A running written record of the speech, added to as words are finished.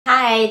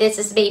Hi, this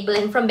is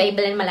Babelyn from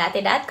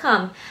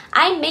BabelynMalate.com.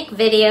 I make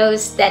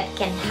videos that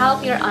can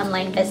help your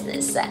online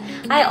business.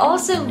 I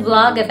also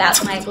vlog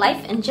about my life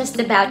and just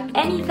about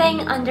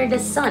anything under the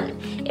sun.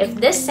 If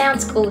this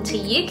sounds cool to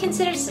you,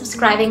 consider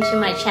subscribing to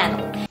my channel.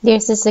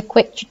 This is a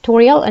quick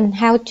tutorial on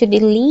how to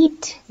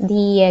delete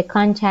the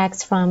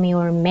contacts from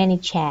your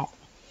ManyChat.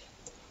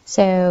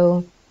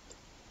 So,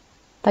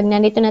 pag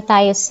nandito na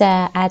tayo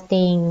sa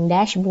ating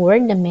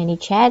dashboard ng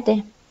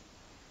ManyChat,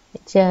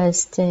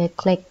 just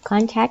click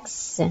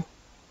contacts.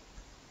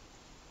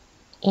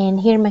 And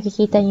here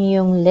makikita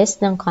nyo yung list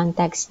ng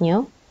contacts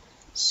nyo.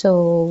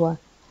 So,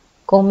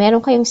 kung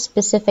meron kayong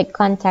specific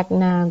contact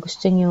na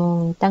gusto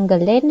nyong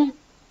tanggalin,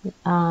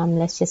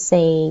 let's just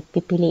say,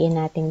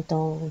 pipiliin natin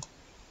tong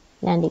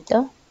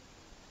nandito.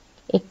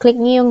 I-click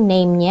nyo yung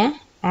name niya.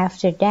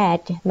 After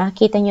that,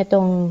 makikita nyo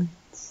tong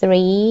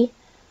 3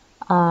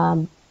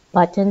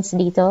 buttons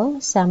dito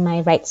sa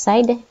my right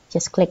side.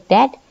 Just click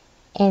that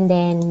and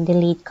then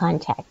delete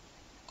contact.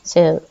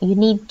 So you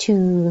need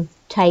to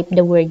type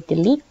the word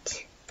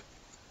delete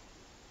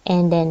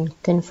and then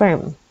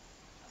confirm.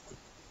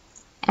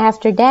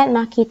 After that,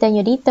 makita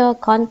nyo dito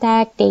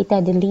contact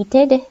data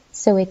deleted.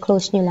 So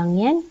i-close nyo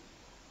lang yan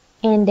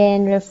and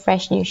then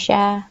refresh nyo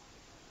siya.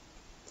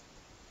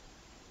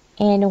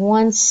 And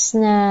once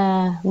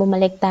na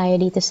bumalik tayo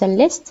dito sa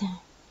list,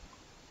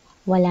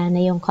 wala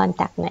na yung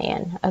contact na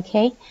yan.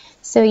 Okay?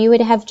 So, you would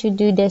have to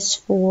do this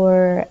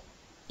for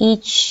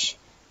each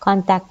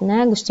contact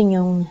na gusto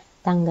nyong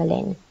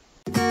tanggalin.